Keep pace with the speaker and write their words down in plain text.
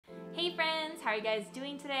How are you guys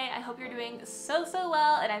doing today? I hope you're doing so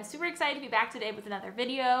well, and I'm super excited to be back today with another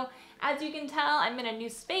video. As you can tell, I'm in a new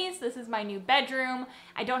space. This is my new bedroom.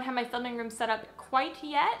 I don't have my filming room set up quite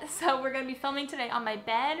yet, so we're gonna be filming today on my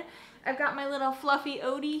bed. I've got my little fluffy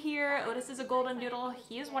Odie here. Otis is a golden doodle.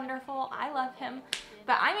 He is wonderful. I love him.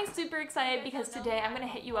 But I'm super excited because today I'm going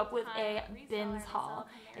to hit you up with a bins haul.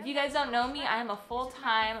 If you guys don't know me, I am a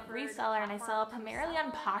full-time reseller and I sell primarily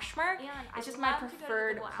on Poshmark. It's just my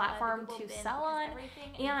preferred platform to sell on.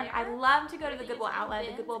 And I love to go to the Goodwill Outlet,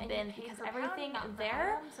 the Goodwill Bins, because everything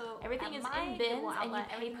there, everything is in bins and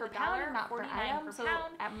you pay per pound, not per item. So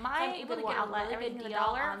at my Goodwill Outlet, everything's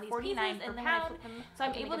 $1.49 per pound. So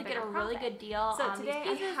I'm able to get a really good deal on these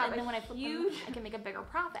pieces, and then when I flip them, I can make a bigger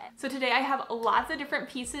profit. So today I have lots of different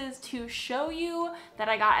pieces to show you that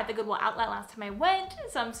I got at the Goodwill Outlet last time I went.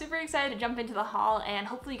 So I'm super excited to jump into the haul, and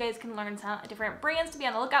hopefully you guys can learn some different brands to be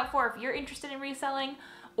on the lookout for if you're interested in reselling,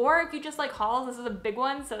 or if you just like hauls. This is a big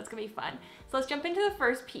one, so it's gonna be fun. So let's jump into the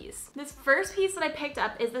first piece. This first piece that I picked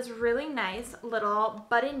up is this really nice little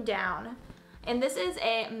button down. And this is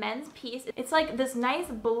a men's piece. It's like this nice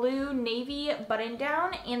blue navy button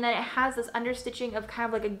down, and then it has this understitching of kind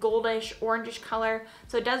of like a goldish, orangish color.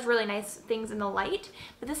 So it does really nice things in the light.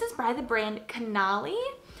 But this is by the brand Canali,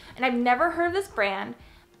 and I've never heard of this brand.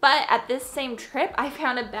 But at this same trip, I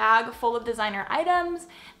found a bag full of designer items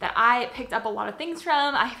that I picked up a lot of things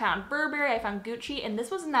from. I found Burberry, I found Gucci, and this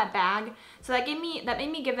was in that bag. So that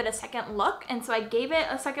made me give it a second look. And so I gave it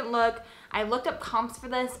a second look. I looked up comps for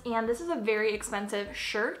this, and this is a very expensive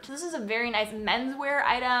shirt. This is a very nice menswear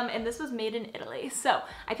item, and this was made in Italy. So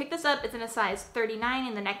I picked this up. It's in a size 39,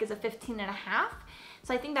 and the neck is a 15.5.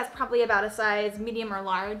 So I think that's probably about a size medium or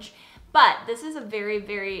large. But this is a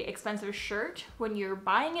very expensive shirt when you're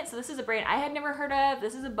buying it. So this is a brand I had never heard of.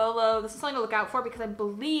 This is a BOLO. This is something to look out for because I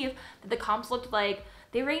believe that the comps looked like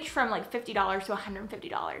they range from like $50 to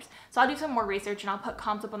 $150. So I'll do some more research and I'll put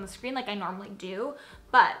comps up on the screen like I normally do.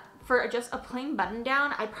 But for just a plain button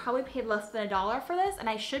down, I probably paid less than $1 for this, and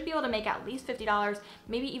I should be able to make at least $50,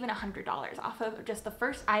 maybe even $100 off of just the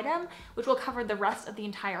first item, which will cover the rest of the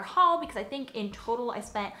entire haul, because I think in total I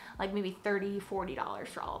spent like maybe $30, $40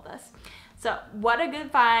 for all of this. So what a good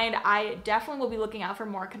find. I definitely will be looking out for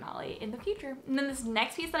more Canali in the future. And then this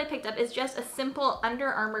next piece that I picked up is just a simple Under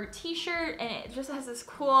Armour t-shirt, and it just has this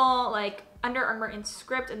cool like Under Armour in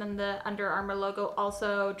script, and then the Under Armour logo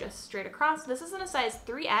also just straight across. This is in a size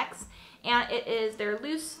 3X, and it is their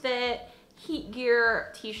loose fit heat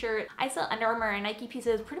gear t-shirt. I sell Under Armour and Nike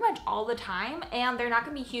pieces pretty much all the time, and they're not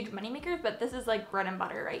gonna be huge money makers, but this is like bread and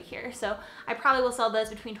butter right here. So I probably will sell this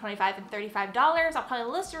between $25 and $35. I'll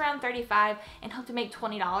probably list around $35 and hope to make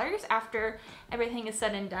 $20 after everything is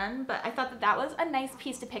said and done. But I thought that that was a nice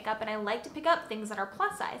piece to pick up, and I like to pick up things that are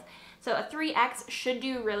plus size. So a 3X should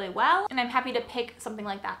do really well, and I'm happy to pick something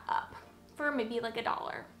like that up for maybe like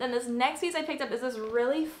 $1. Then this next piece I picked up is this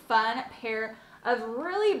really fun pair of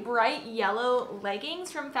really bright yellow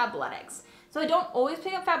leggings from Fabletics. So I don't always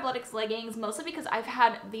pick up Fabletics leggings, mostly because I've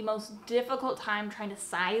had the most difficult time trying to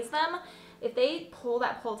size them. If they pull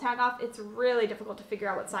that pull tag off, it's really difficult to figure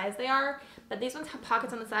out what size they are. But these ones have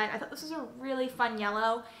pockets on the side. I thought this was a really fun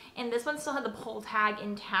yellow, and this one still had the pull tag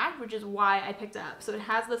intact, which is why I picked it up. So it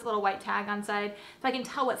has this little white tag on side, so I can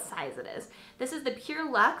tell what size it is. This is the Pure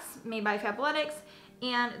Luxe, made by Fabletics,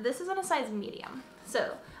 and this is in a size medium.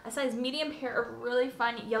 So a size medium pair of really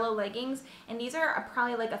fun yellow leggings, and these are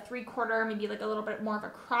probably like a 3/4, maybe like a little bit more of a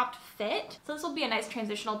cropped fit. So this will be a nice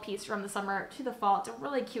transitional piece from the summer to the fall. It's a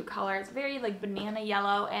really cute color. It's very like banana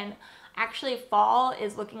yellow, and actually fall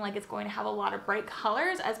is looking like it's going to have a lot of bright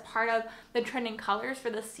colors as part of the trending colors for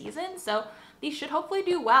this season. So these should hopefully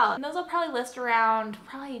do well. And those will probably list around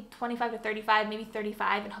probably 25 to 35, maybe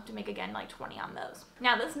 35, and hope to make again like 20 on those.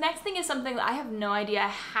 Now this next thing is something that I have no idea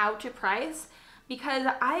how to price, because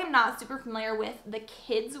I am not super familiar with the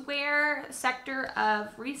kids wear sector of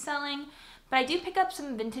reselling, but I do pick up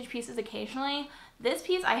some vintage pieces occasionally. This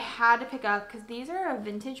piece I had to pick up because these are a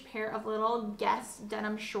vintage pair of little Guess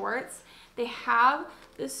denim shorts. They have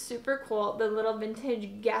this super cool, the little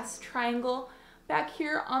vintage Guess triangle back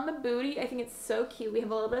here on the booty. I think it's so cute. We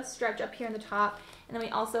have a little bit of stretch up here in the top, and then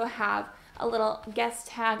we also have a little Guess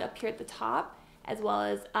tag up here at the top, as well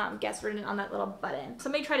as Guess written on that little button.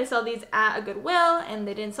 Somebody tried to sell these at a Goodwill, and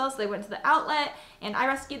they didn't sell, so they went to the outlet, and I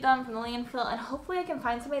rescued them from the landfill, and hopefully I can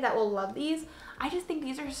find somebody that will love these. I just think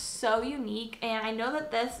these are so unique, and I know that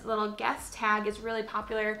this little guest tag is really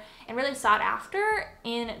popular and really sought after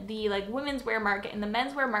in the like women's wear market and the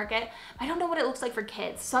men's wear market. I don't know what it looks like for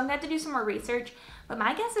kids, so I'm going to have to do some more research. But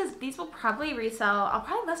my guess is these will probably resell. I'll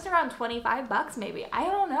probably list around 25 bucks maybe. I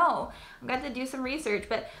don't know. I'm going to have to do some research,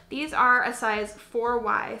 but these are a size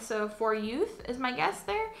 4Y. So for youth is my guess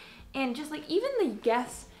there. And just like even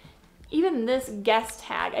this guest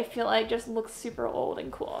tag, I feel like just looks super old and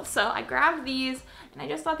cool. So I grabbed these and I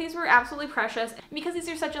just thought these were absolutely precious. And because these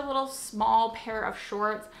are such a little small pair of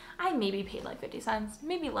shorts, I maybe paid like 50 cents,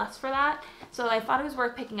 maybe less for that. So I thought it was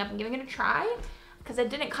worth picking up and giving it a try, because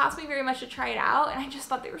it didn't cost me very much to try it out, and I just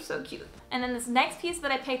thought they were so cute. And then this next piece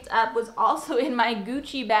that I picked up was also in my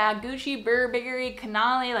Gucci bag, Gucci, Burberry,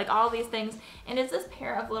 Canali, like all these things, and it's this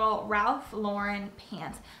pair of little Ralph Lauren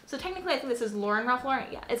pants. So technically I think this is Ralph Lauren.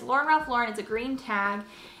 Yeah, it's Ralph Lauren, it's a green tag,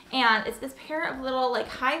 and it's this pair of little like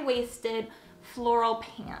high-waisted floral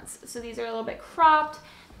pants. So these are a little bit cropped.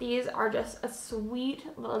 These are just a sweet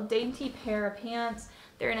little dainty pair of pants.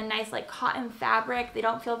 They're in a nice like cotton fabric. They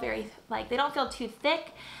don't feel they don't feel too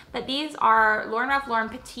thick, but these are Ralph Lauren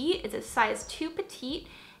Petite. It's a size 2 petite,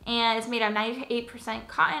 and it's made of 98%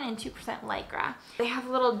 cotton and 2% lycra. They have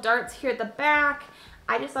little darts here at the back.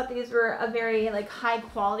 I just thought these were a very like high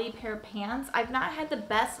quality pair of pants. I've not had the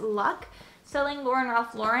best luck selling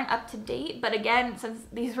Ralph Lauren up to date, but again, since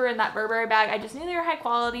these were in that Burberry bag, I just knew they were high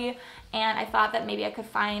quality, and I thought that maybe I could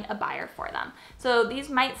find a buyer for them. So these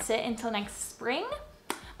might sit until next spring.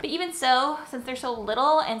 But even so, since they're so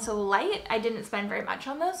little and so light, I didn't spend very much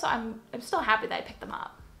on those, so I'm still happy that I picked them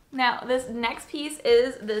up. Now, this next piece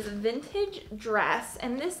is this vintage dress,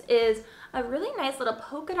 and this is a really nice little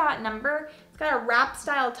polka dot number. It's got a wrap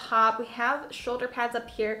style top. We have shoulder pads up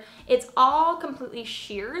here. It's all completely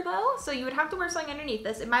sheer though, so you would have to wear something underneath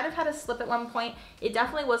this. It might have had a slip at one point. It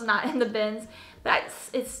definitely was not in the bins, but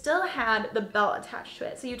it still had the belt attached to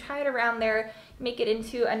it. So you tie it around there, make it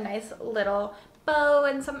into a nice little bow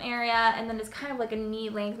in some area, and then it's kind of like a knee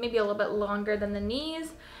length, maybe a little bit longer than the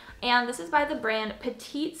knees. And this is by the brand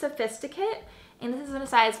Petite Sophisticate, and this is in a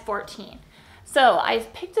size 14. So I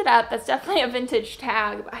picked it up. That's definitely a vintage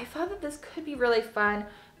tag, but I thought that this could be really fun,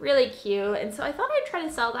 really cute, and so I thought I'd try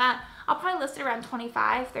to sell that. I'll probably list it around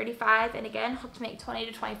 25, 35, and again, hope to make 20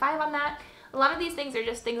 to 25 on that. A lot of these things are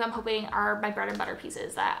just things I'm hoping are my bread and butter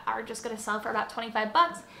pieces that are just gonna sell for about 25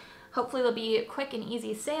 bucks. Hopefully they'll be quick and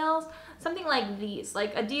easy sales. Something like these,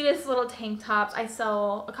 like Adidas little tank tops. I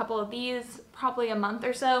sell a couple of these probably a month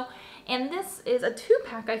or so. And this is a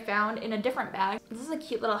 2-pack I found in a different bag. This is a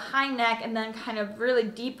cute little high neck and then kind of really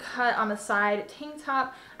deep cut on the side tank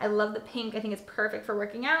top. I love the pink. I think it's perfect for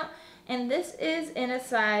working out. And this is in a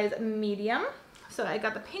size medium. So I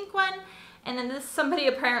got the pink one. And then this, somebody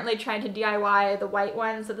apparently tried to DIY the white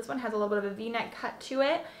one. So this one has a little bit of a V-neck cut to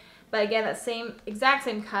it. But again, that exact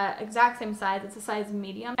same cut, exact same size. It's a size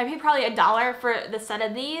medium. I paid probably $1 for the set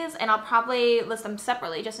of these, and I'll probably list them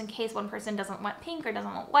separately just in case one person doesn't want pink or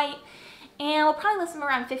doesn't want white. And we'll probably list them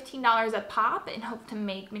around $15 a pop and hope to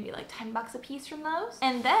make maybe like 10 bucks a piece from those.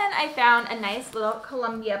 And then I found a nice little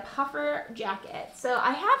Columbia puffer jacket. So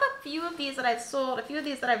I have a few of these that I've sold, a few of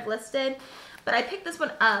these that I've listed, but I picked this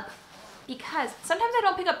one up because sometimes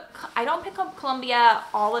I don't pick up Columbia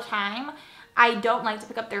all the time. I don't like to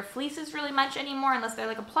pick up their fleeces really much anymore unless they're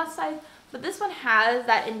like a plus size, but this one has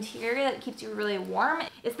that interior that keeps you really warm.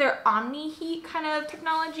 It's their Omni Heat kind of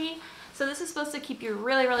technology. So this is supposed to keep you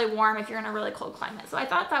really, really warm if you're in a really cold climate. So I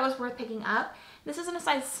thought that was worth picking up. This is in a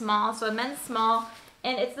size small, so a men's small,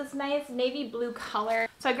 and it's this nice navy blue color.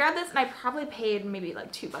 So I grabbed this and I probably paid maybe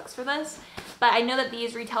like $2 for this, but I know that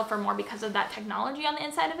these retail for more because of that technology on the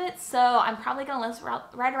inside of it. So I'm probably gonna list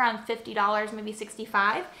right around $50, maybe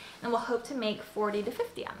 65, and we'll hope to make 40 to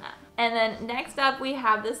 50 on that. And then next up we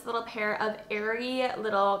have this little pair of airy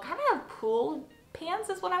little kind of pool pants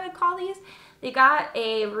is what I would call these. They got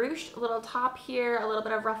a ruched little top here, a little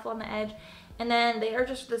bit of ruffle on the edge, and then they are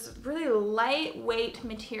just this really lightweight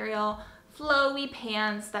material, flowy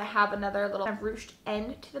pants that have another little ruched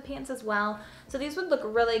end to the pants as well. So these would look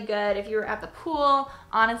really good if you were at the pool.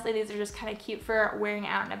 Honestly, these are just kind of cute for wearing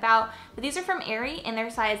out and about. But these are from Aerie in their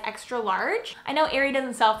size extra large. I know Aerie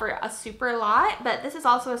doesn't sell for a super lot, but this is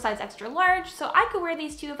also a size extra large, so I could wear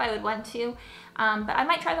these too if I would want to. But I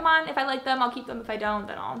might try them on. If I like them, I'll keep them. If I don't,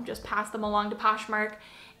 then I'll just pass them along to Poshmark.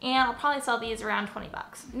 And I'll probably sell these around 20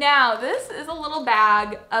 bucks. Now, this is a little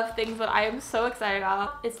bag of things that I am so excited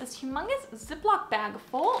about. It's this humongous Ziploc bag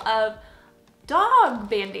full of dog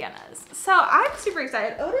bandanas. So I'm super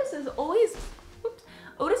excited. Otis is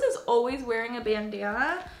always wearing a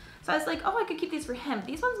bandana. So I was like, oh, I could keep these for him.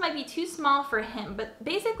 These ones might be too small for him, but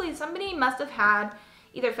basically somebody must have had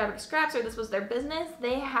either fabric scraps or this was their business.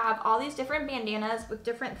 They have all these different bandanas with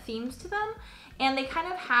different themes to them, and they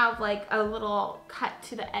kind of have like a little cut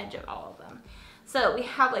to the edge of all of them. So we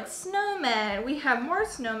have like snowmen, we have more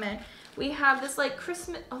snowmen, we have this like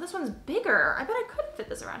Christmas, oh, this one's bigger. I bet I could fit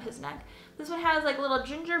this around his neck. This one has like little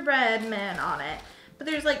gingerbread men on it, but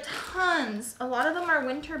there's like tons. A lot of them are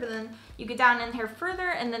winter, but then you get down in here further,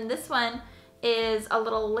 and then this one is a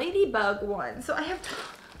little ladybug one. So I have,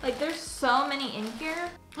 like, there's so many in here.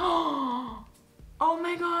 Oh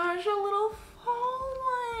my gosh, a little fall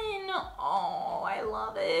one. Oh, I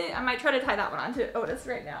love it. I might try to tie that one onto Otis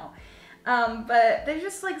right now. But there's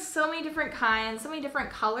just like so many different kinds, so many different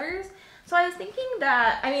colors. So I was thinking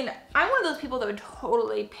that, I mean, I'm one of those people that would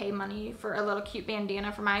totally pay money for a little cute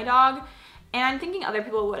bandana for my dog, and I'm thinking other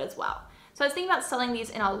people would as well. So I was thinking about selling these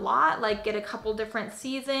in a lot, like get a couple different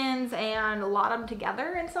seasons and lot them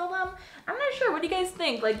together and sell them. I'm not sure, what do you guys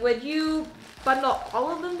think? Like, would you bundle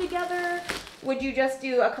all of them together? Would you just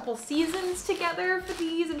do a couple seasons together for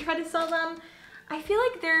these and try to sell them? I feel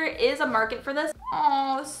like there is a market for this.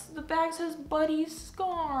 Oh, the bag says Buddy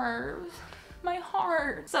Scarves. My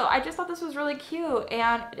heart. So I just thought this was really cute,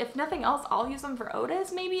 and if nothing else, I'll use them for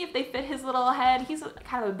Otis maybe if they fit his little head. He's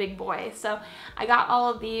kind of a big boy, so I got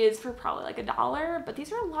all of these for probably like $1, but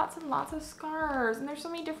these are lots and lots of scarves, and there's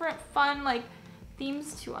so many different fun like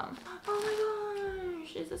themes to them. Oh my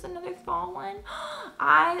gosh, is this another fall one?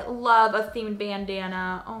 I love a themed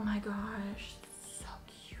bandana. Oh my gosh, so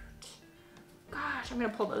cute. Gosh, I'm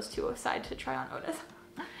gonna pull those two aside to try on Otis.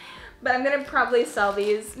 But I'm gonna probably sell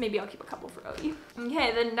these. Maybe I'll keep a couple for Odie.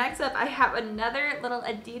 Okay, then next up I have another little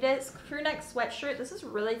Adidas crew neck sweatshirt. This is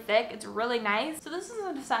really thick, it's really nice. So this is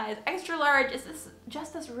a size extra large. It's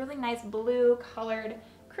just this really nice blue colored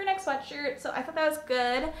crew neck sweatshirt. So I thought that was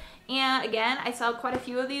good. And again, I sell quite a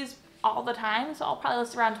few of these all the time, so I'll probably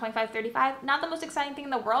list around $25, $35. Not the most exciting thing in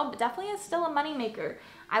the world, but definitely is still a money maker.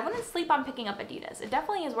 I wouldn't sleep on picking up Adidas. It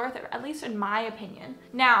definitely is worth it, at least in my opinion.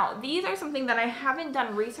 Now, these are something that I haven't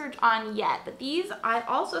done research on yet, but these I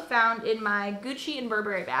also found in my Gucci and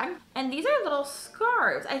Burberry bag. And these are little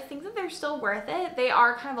scarves. I think that they're still worth it. They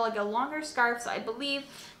are kind of like a longer scarf, so I believe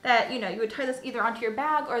that, you know, you would tie this either onto your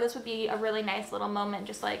bag, or this would be a really nice little moment,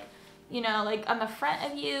 just like, you know, like on the front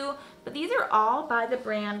of you. But these are all by the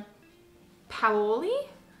brand Paoli?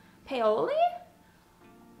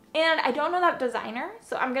 And I don't know that designer,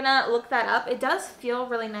 so I'm gonna look that up. It does feel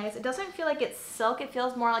really nice. It doesn't feel like it's silk, it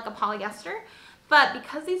feels more like a polyester. But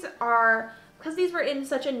because these were in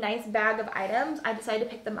such a nice bag of items, I decided to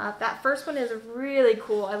pick them up. That first one is really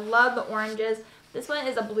cool. I love the oranges. This one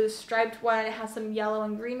is a blue striped one. It has some yellow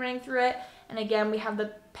and green running through it. And again, we have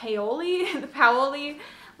the Paoli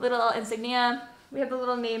little insignia. We have the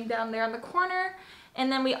little name down there on the corner. And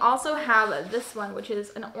then we also have this one, which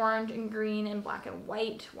is an orange and green and black and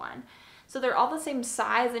white one. So they're all the same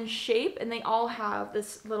size and shape, and they all have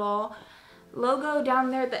this little logo down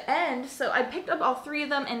there at the end. So I picked up all three of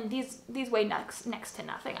them, and these weigh next to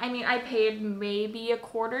nothing. I mean, I paid maybe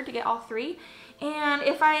 $1 to get all three. And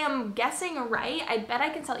if I am guessing right, I bet I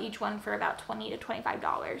can sell each one for about $20 to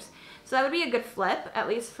 $25. So that would be a good flip, at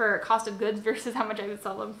least for cost of goods versus how much I would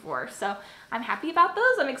sell them for. So I'm happy about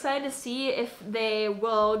those. I'm excited to see if they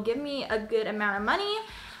will give me a good amount of money.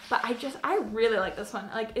 But I really like this one.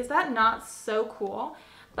 Like, is that not so cool?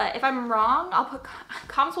 But if I'm wrong, I'll put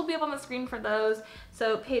comps will be up on the screen for those.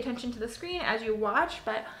 So pay attention to the screen as you watch.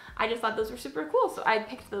 But I just thought those were super cool, so I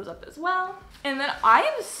picked those up as well. And then I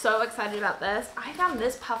am so excited about this. I found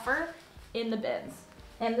this puffer in the bins.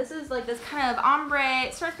 And this is like this kind of ombre.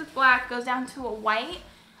 It starts with black, goes down to a white.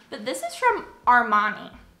 But this is from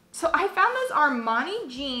Armani. So I found this Armani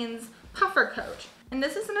jeans puffer coat. And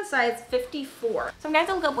this is in a size 54. So I'm going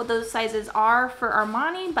to look up what those sizes are for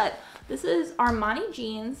Armani, but this is Armani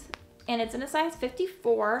jeans, and it's in a size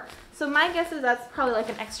 54. So my guess is that's probably like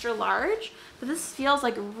an extra large, but this feels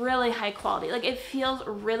like really high quality. Like, it feels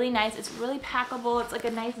really nice. It's really packable. It's like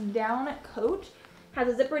a nice down coat. Has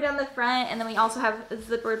a zipper down the front, and then we also have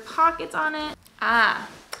zippered pockets on it. Ah,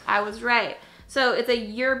 I was right. So it's a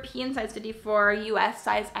European size 54, US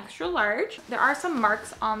size extra large. There are some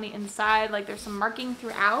marks on the inside, like there's some marking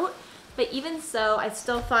throughout, but even so, I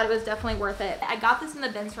still thought it was definitely worth it. I got this in the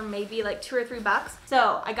bins for maybe like $2 or $3.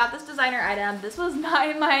 So I got this designer item. This was not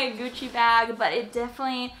in my Gucci bag, but it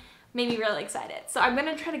definitely made me really excited. So I'm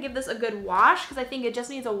gonna try to give this a good wash, because I think it just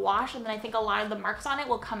needs a wash, and then I think a lot of the marks on it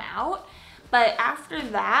will come out. But after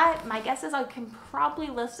that, my guess is I can probably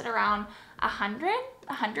list it around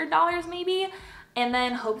 $100 maybe. and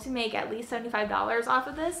then hope to make at least $75 off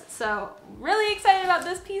of this. So really excited about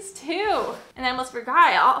this piece too. And I almost forgot,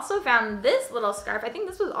 I also found this little scarf. I think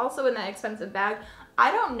this was also in that expensive bag.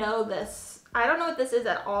 I don't know this. I don't know what this is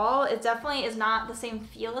at all. It definitely is not the same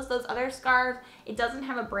feel as those other scarves. It doesn't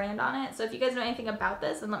have a brand on it. So if you guys know anything about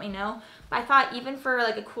this, then let me know. But I thought even for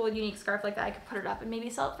like a cool, unique scarf like that, I could put it up and maybe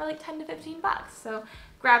sell it for like 10 to 15 bucks. So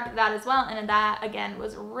grabbed that as well. And that again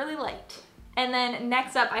was really light. And then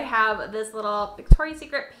next up, I have this little Victoria's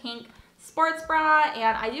Secret pink sports bra,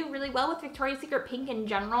 and I do really well with Victoria's Secret pink in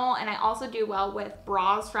general, and I also do well with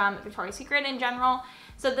bras from Victoria's Secret in general.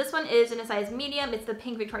 So this one is in a size medium. It's the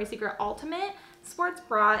pink Victoria's Secret Ultimate sports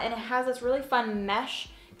bra, and it has this really fun mesh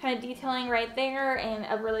kind of detailing right there and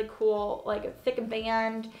a really cool like thick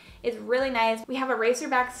band. It's really nice. We have a racer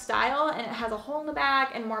back style, and it has a hole in the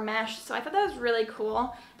back and more mesh, so I thought that was really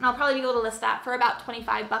cool, and I'll probably be able to list that for about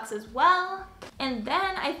 25 bucks as well. And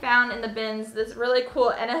then I found in the bins this really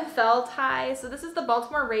cool NFL tie. So this is the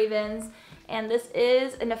Baltimore Ravens, and this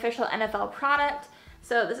is an official NFL product.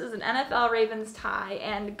 So this is an NFL Ravens tie,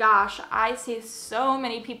 and gosh, I see so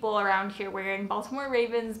many people around here wearing Baltimore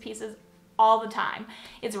Ravens pieces all the time.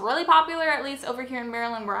 It's really popular, at least over here in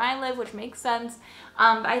Maryland where I live, which makes sense.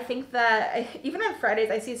 But I think that even on Fridays,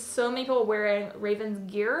 I see so many people wearing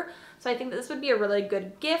Ravens gear. So I think that this would be a really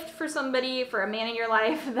good gift for somebody, for a man in your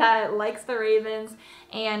life that likes the Ravens.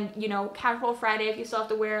 And, you know, casual Friday, if you still have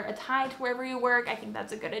to wear a tie to wherever you work, I think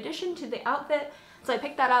that's a good addition to the outfit. So I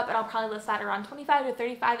picked that up, and I'll probably list that around 25 to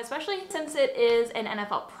 35, especially since it is an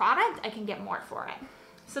NFL product, I can get more for it.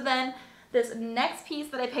 So then this next piece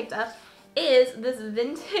that I picked up is this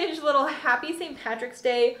vintage little Happy St. Patrick's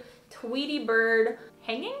Day Tweety bird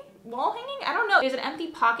wall hanging. I don't know. There's an empty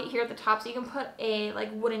pocket here at the top, so you can put a like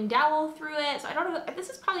wooden dowel through it. So I don't know. This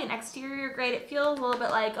is probably an exterior grade. It feels a little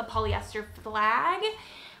bit like a polyester flag.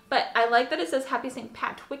 But I like that it says Happy St.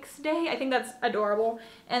 Patrick's Day. I think that's adorable.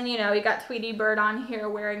 And you know, you got Tweety bird on here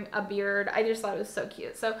wearing a beard. I just thought it was so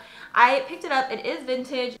cute. So I picked it up. It is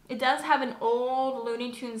vintage. It does have an old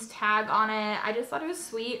Looney Tunes tag on it. I just thought it was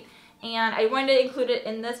sweet. And I wanted to include it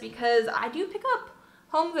in this because I do pick up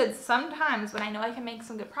home goods sometimes when I know I can make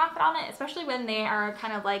some good profit on it, especially when they are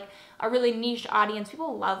kind of like a really niche audience.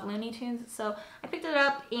 People love Looney Tunes. So I picked it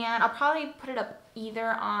up, and I'll probably put it up either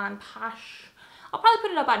on I'll probably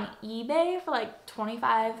put it up on eBay for like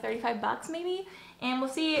 25, 35 bucks maybe. And we'll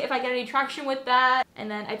see if I get any traction with that. And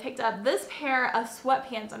then I picked up this pair of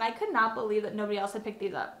sweatpants, and I could not believe that nobody else had picked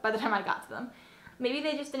these up by the time I got to them. Maybe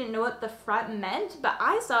they just didn't know what the front meant, but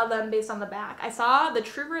I saw them based on the back. I saw the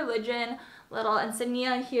True Religion little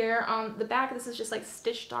insignia here on the back. This is just like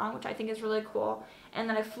stitched on, which I think is really cool. And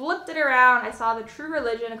then I flipped it around. I saw the True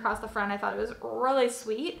Religion across the front. I thought it was really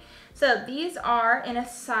sweet. So these are in a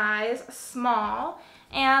size small,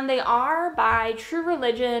 and they are by True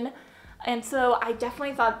Religion. And so I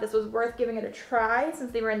definitely thought this was worth giving it a try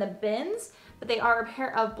since they were in the bins. But they are a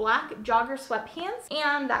pair of black jogger sweatpants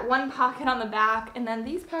and that one pocket on the back. And then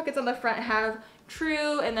these pockets on the front have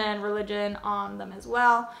True and then Religion on them as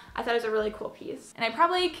well. I thought it was a really cool piece. And I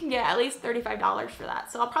probably can get at least $35 for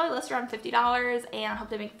that. So I'll probably list around $50 and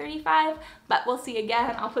hope to make $35, but we'll see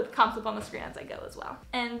again. I'll put the comps up on the screen as I go as well.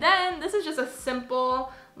 And then this is just a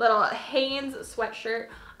simple little Hanes sweatshirt.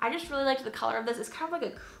 I just really liked the color of this. It's kind of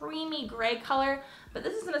like a creamy gray color, but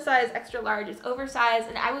this is in a size extra large. It's oversized,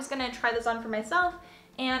 and I was gonna try this on for myself,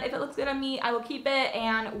 and if it looks good on me, I will keep it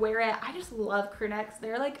and wear it. I just love crew necks.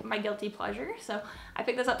 They're like my guilty pleasure. So I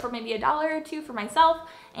picked this up for maybe $1 or $2 for myself,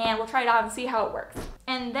 and we'll try it on and see how it works.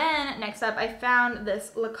 And then next up, I found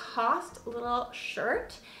this Lacoste little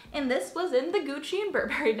shirt, and this was in the Gucci and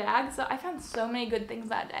Burberry bag. So I found so many good things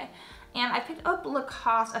that day. And I picked up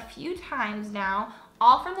Lacoste a few times now,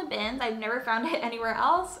 all from the bins. I've never found it anywhere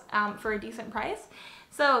else for a decent price.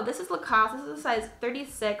 So this is Lacoste. This is a size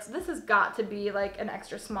 36. This has got to be like an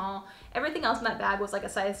extra small. Everything else in that bag was like a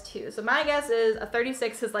size 2. So my guess is a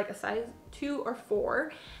 36 is like a size 2 or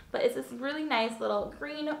 4. But it's this really nice little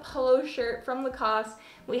green polo shirt from Lacoste.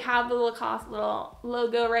 We have the Lacoste little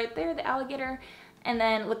logo right there, the alligator. And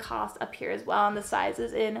then Lacoste up here as well, and the size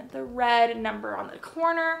is in the red number on the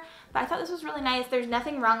corner. But I thought this was really nice. There's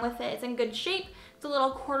nothing wrong with it. It's in good shape. It's a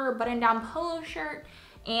little quarter button-down polo shirt,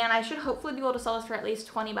 and I should hopefully be able to sell this for at least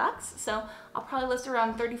 20 bucks. So I'll probably list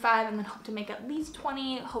around 35 and then hope to make at least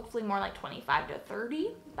 20, hopefully more like 25 to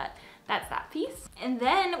 30, but that's that piece. And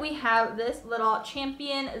then we have this little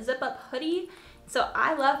Champion zip-up hoodie. So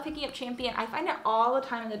I love picking up Champion. I find it all the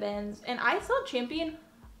time in the bins, and I sell Champion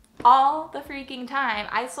all the freaking time.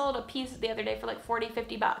 I sold a piece the other day for like 40,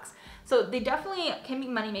 50 bucks. So they definitely can be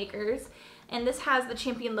money makers. And this has the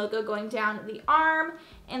Champion logo going down the arm.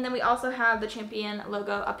 And then we also have the Champion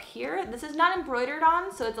logo up here. This is not embroidered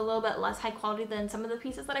on, so it's a little bit less high quality than some of the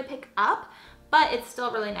pieces that I pick up, but it's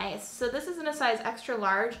still really nice. So this is in a size extra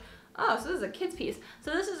large. Oh, so this is a kid's piece.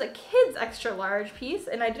 So this is a kid's extra large piece,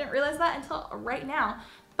 and I didn't realize that until right now.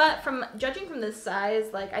 But from judging from this size,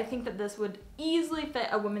 like I think that this would easily fit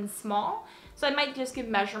a women's small. So I might just give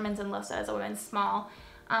measurements and list it as a women's small.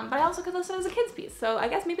 But I also could list it as a kid's piece. So I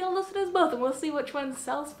guess maybe I'll list it as both and we'll see which one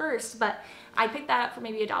sells first. But I picked that up for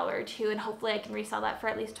maybe $1 or $2 and hopefully I can resell that for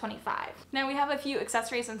at least $25. Now we have a few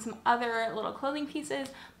accessories and some other little clothing pieces,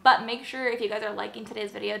 but make sure if you guys are liking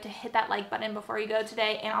today's video to hit that like button before you go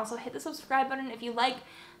today, and also hit the subscribe button if you like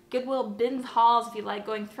Goodwill Bins hauls, if you like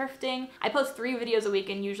going thrifting. I post 3 videos a week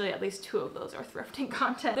and usually at least 2 of those are thrifting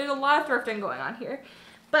content. There's a lot of thrifting going on here.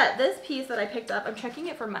 But this piece that I picked up, I'm checking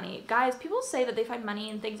it for money. Guys, people say that they find money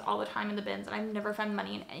in things all the time in the bins, and I've never found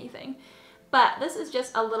money in anything. But this is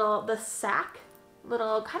just a little, the sack,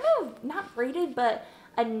 little kind of not braided, but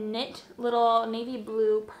a knit little navy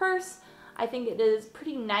blue purse. I think it is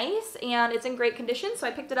pretty nice and it's in great condition. So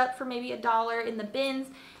I picked it up for maybe $1 in the bins.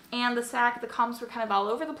 And the sack, the comps were kind of all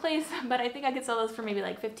over the place, but I think I could sell this for maybe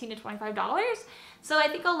like $15 to $25. So I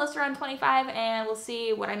think I'll list around $25 and we'll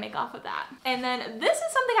see what I make off of that. And then this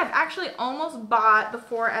is something I've actually almost bought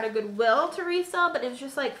before at a Goodwill to resell, but it was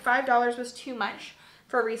just like $5 was too much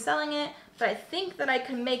for reselling it. But I think that I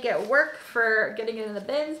can make it work for getting it in the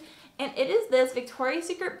bins. And it is this Victoria's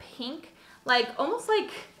Secret pink, like almost like,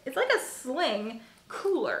 it's like a sling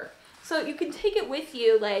cooler. So you can take it with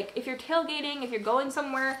you, like if you're tailgating, if you're going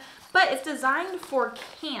somewhere, but it's designed for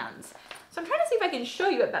cans. So I'm trying to see if I can show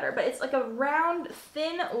you it better, but it's like a round,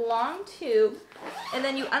 thin, long tube, and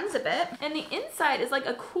then you unzip it, and the inside is like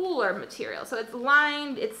a cooler material. So it's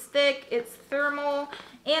lined, it's thick, it's thermal,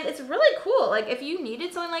 and it's really cool. Like if you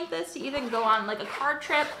needed something like this to even go on like a car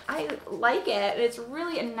trip, I like it. It's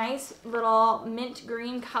really a nice little mint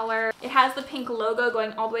green color. It has the pink logo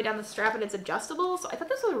going all the way down the strap and it's adjustable. So I thought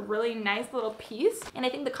this was a really nice little piece. And I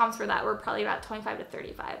think the comps for that were probably about $25 to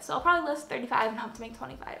 $35. So I'll probably list $35 and hope to make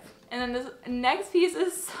 $25. And then this next piece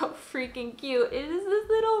is so freaking cute. It is this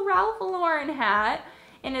little Ralph Lauren hat.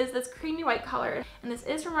 And it is this creamy white color. And this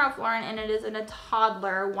is from Ralph Lauren and it is in a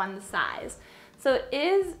toddler one size. So it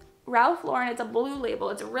is Ralph Lauren, it's a blue label,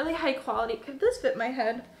 it's a really high quality. Could this fit my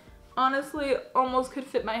head? Honestly, almost could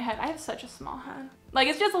fit my head. I have such a small head. Like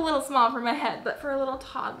it's just a little small for my head, but for a little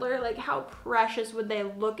toddler, like how precious would they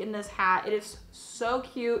look in this hat? It is so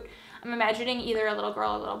cute. I'm imagining either a little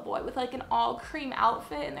girl or a little boy with like an all cream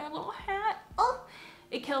outfit in their little hat. Oh,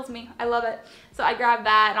 it kills me. I love it. So I grabbed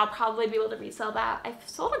that and I'll probably be able to resell that. I've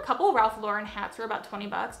sold a couple of Ralph Lauren hats for about 20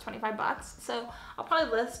 bucks, 25 bucks. So I'll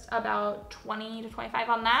probably list about 20 to 25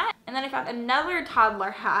 on that. And then I found another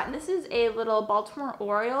toddler hat, and this is a little Baltimore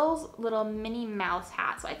Orioles little Minnie Mouse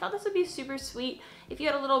hat. So I thought this would be super sweet if you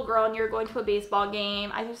had a little girl and you were going to a baseball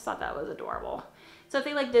game. I just thought that was adorable. So if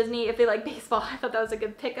they like Disney, if they like baseball, I thought that was a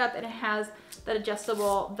good pickup, and it has that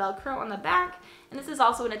adjustable Velcro on the back. And this is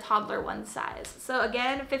also in a toddler one size. So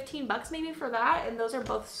again, 15 bucks maybe for that, and those are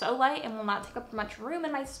both so light and will not take up much room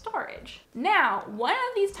in my storage. Now, one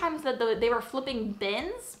of these times that they were flipping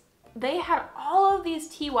bins, they had all of these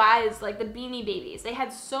TYs, like the Beanie Babies. They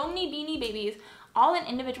had so many Beanie Babies, all in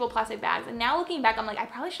individual plastic bags. And now looking back, I'm like, I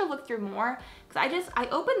probably should have looked through more, because I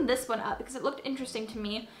opened this one up because it looked interesting to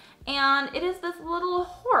me. And it is this little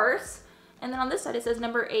horse. And then on this side it says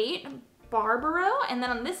number 8, Barbaro. And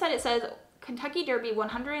then on this side it says Kentucky Derby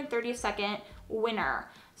 132nd winner.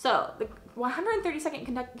 So the 132nd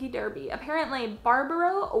Kentucky Derby, apparently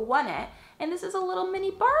Barbaro won it. And this is a little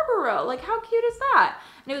mini Barbaro. Like how cute is that?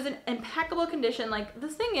 And it was in impeccable condition. Like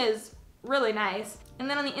this thing is really nice. And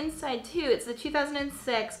then on the inside too, it's the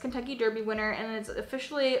 2006 Kentucky Derby winner, and it's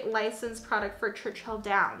officially licensed product for Churchill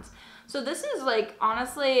Downs. So this is like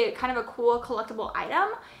honestly kind of a cool collectible item.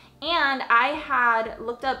 And I had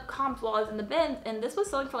looked up comps while I was in the bins, and this was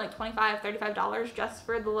selling for like $25, $35 just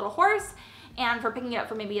for the little horse. And for picking it up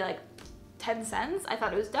for maybe like 10 cents, I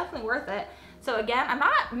thought it was definitely worth it. So again, I'm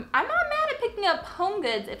not mad at picking up home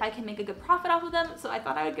goods if I can make a good profit off of them, so I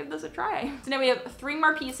thought I would give this a try. So now we have 3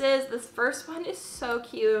 more pieces. This first one is so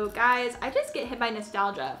cute. Guys, I just get hit by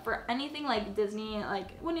nostalgia for anything like Disney,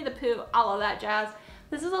 like Winnie the Pooh, all of that jazz.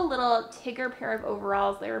 This is a little Tigger pair of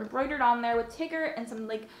overalls. They're embroidered on there with Tigger and some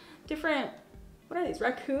like different, what are these,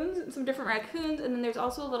 raccoons? Some different raccoons, and then there's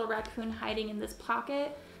also a little raccoon hiding in this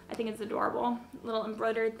pocket. I think it's adorable, little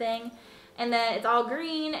embroidered thing. And then it's all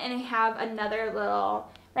green, and I have another little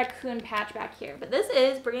raccoon patch back here. But this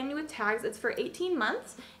is brand new with tags. It's for 18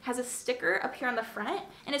 months. It has a sticker up here on the front,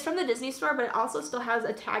 and it's from the Disney store, but it also still has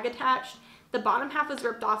a tag attached The bottom half was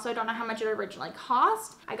ripped off, so I don't know how much it originally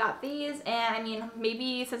cost. I got these, and I mean,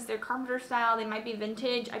 maybe since they're carpenter style, they might be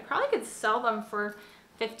vintage. I probably could sell them for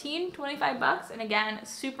 15, 25 bucks. And again,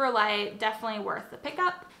 super light, definitely worth the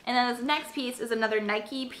pickup. And then this next piece is another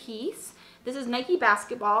Nike piece. This is Nike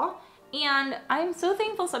basketball. And I'm so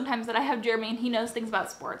thankful sometimes that I have Jeremy and he knows things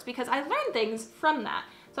about sports, because I learned things from that.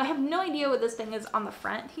 So I have no idea what this thing is on the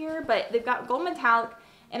front here, but they've got gold metallic,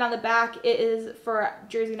 and on the back it is for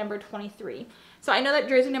jersey number 23. So I know that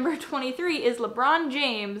jersey number 23 is LeBron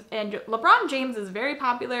James, and LeBron James is very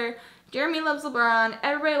popular. Jeremy loves LeBron,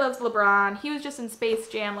 everybody loves LeBron. He was just in Space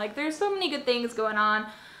Jam. Like, there's so many good things going on,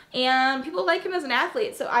 and people like him as an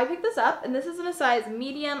athlete. So I picked this up, and this is in a size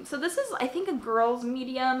medium. So this is, I think, a girl's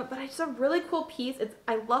medium, but it's a really cool piece.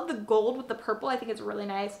 I love the gold with the purple. I think it's really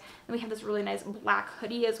nice. And we have this really nice black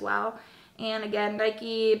hoodie as well. And again,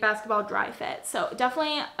 Nike basketball dry fit. So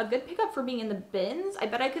definitely a good pickup for being in the bins. I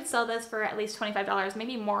bet I could sell this for at least $25,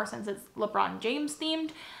 maybe more since it's LeBron James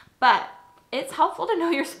themed. But it's helpful to know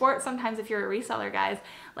your sport sometimes if you're a reseller, guys.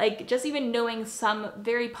 Like, just even knowing some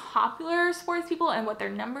very popular sports people and what their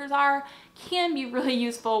numbers are can be really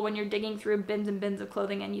useful when you're digging through bins and bins of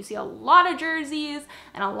clothing and you see a lot of jerseys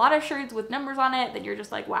and a lot of shirts with numbers on it that you're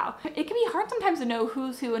just like, wow. It can be hard sometimes to know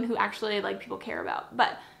who's who and who actually, like, people care about.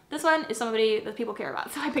 But this one is somebody that people care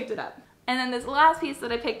about, so I picked it up. And then this last piece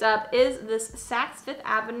that I picked up is this Saks Fifth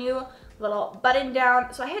Avenue little button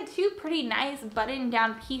down. So I had two pretty nice button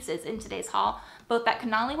down pieces in today's haul, both that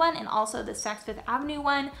Canali one and also the Saks Fifth Avenue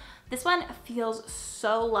one. This one feels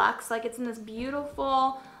so luxe, like it's in this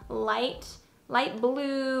beautiful light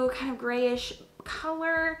blue, kind of grayish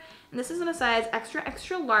color. And this is in a size extra,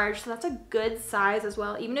 extra large, so that's a good size as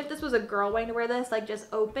well. Even if this was a girl wanting to wear this, like just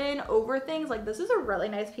open over things, like this is a really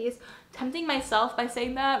nice piece. Tempting myself by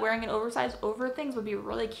saying that wearing an oversized over things would be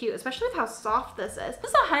really cute, especially with how soft this is.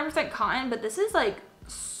 This is 100% cotton, but this is like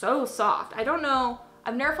so soft. I don't know,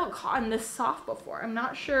 I've never felt cotton this soft before. I'm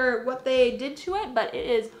not sure what they did to it, but it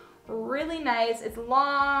is really nice. It's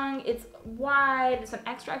long, it's wide, it's an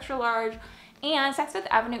extra, extra large. And Saks Fifth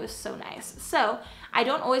Avenue is so nice. So I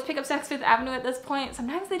don't always pick up Saks Fifth Avenue at this point.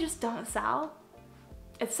 Sometimes they just don't sell.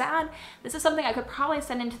 It's sad. This is something I could probably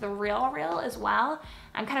send into the Real as well.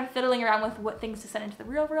 I'm kind of fiddling around with what things to send into the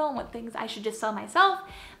Real and what things I should just sell myself.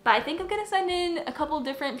 But I think I'm gonna send in a couple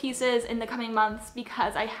different pieces in the coming months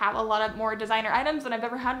because I have a lot of more designer items than I've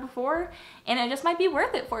ever had before, and it just might be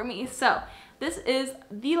worth it for me. So this is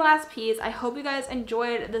the last piece. I hope you guys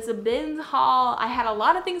enjoyed this bins haul. I had a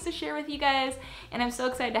lot of things to share with you guys, and I'm so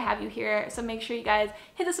excited to have you here. So make sure you guys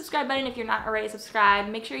hit the subscribe button if you're not already subscribed.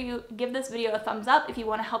 Make sure you give this video a thumbs up if you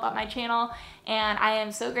want to help out my channel. And I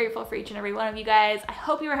am so grateful for each and every one of you guys. I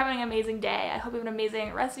hope you are having an amazing day. I hope you have an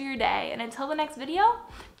amazing rest of your day. And until the next video,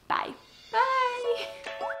 bye.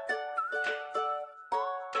 Bye.